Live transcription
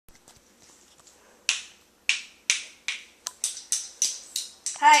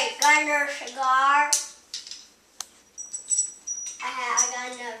Hey, got another cigar? I got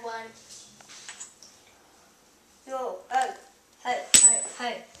another one. Yo, hey.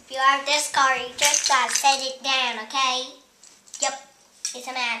 If you have this car, you just gotta set it down, okay? Yep, it's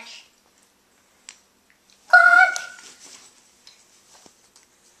a match. What?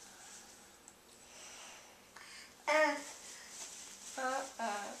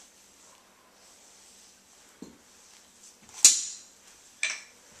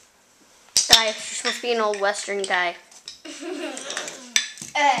 Guy, you're supposed to be an old Western guy.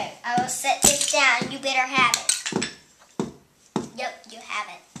 Hey, I will set this down. You better have it. Yep, you have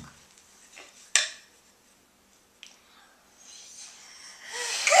it.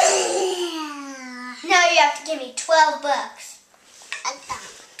 Now you have to give me $12. I got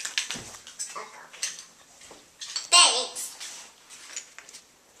it. Thanks.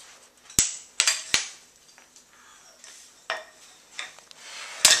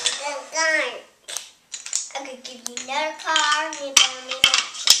 I could give you another car and you better be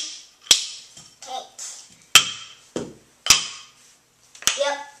matching. Thanks.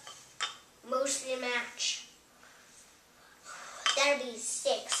 Yep. Mostly match. That'll be $6.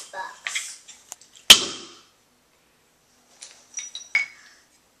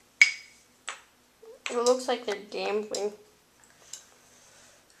 It looks like they're gambling.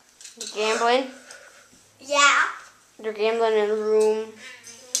 Gambling? Yeah. They're gambling in the room.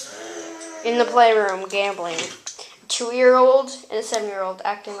 In the playroom, gambling. A 2-year-old and a 7-year-old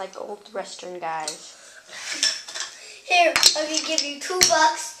acting like old Western guys. Here, let me give you $2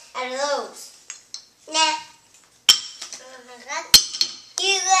 out of those. Nah.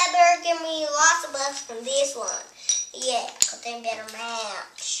 You better give me lots of bucks from this one. Yeah, because they better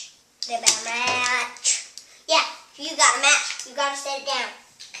match. They better match. Yeah, if you got a match, you got to set it down.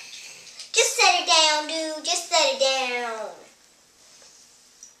 Just set it down, dude. Just set it down.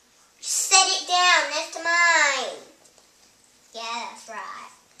 Set it down next to mine. Yeah, that's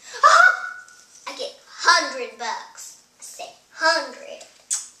right. Oh! I get $100. I say 100.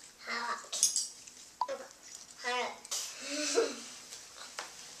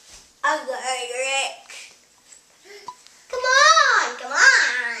 I'm going Rick. Come on.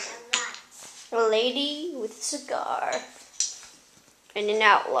 A lady with a cigar. And an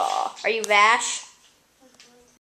outlaw. Are you Vash?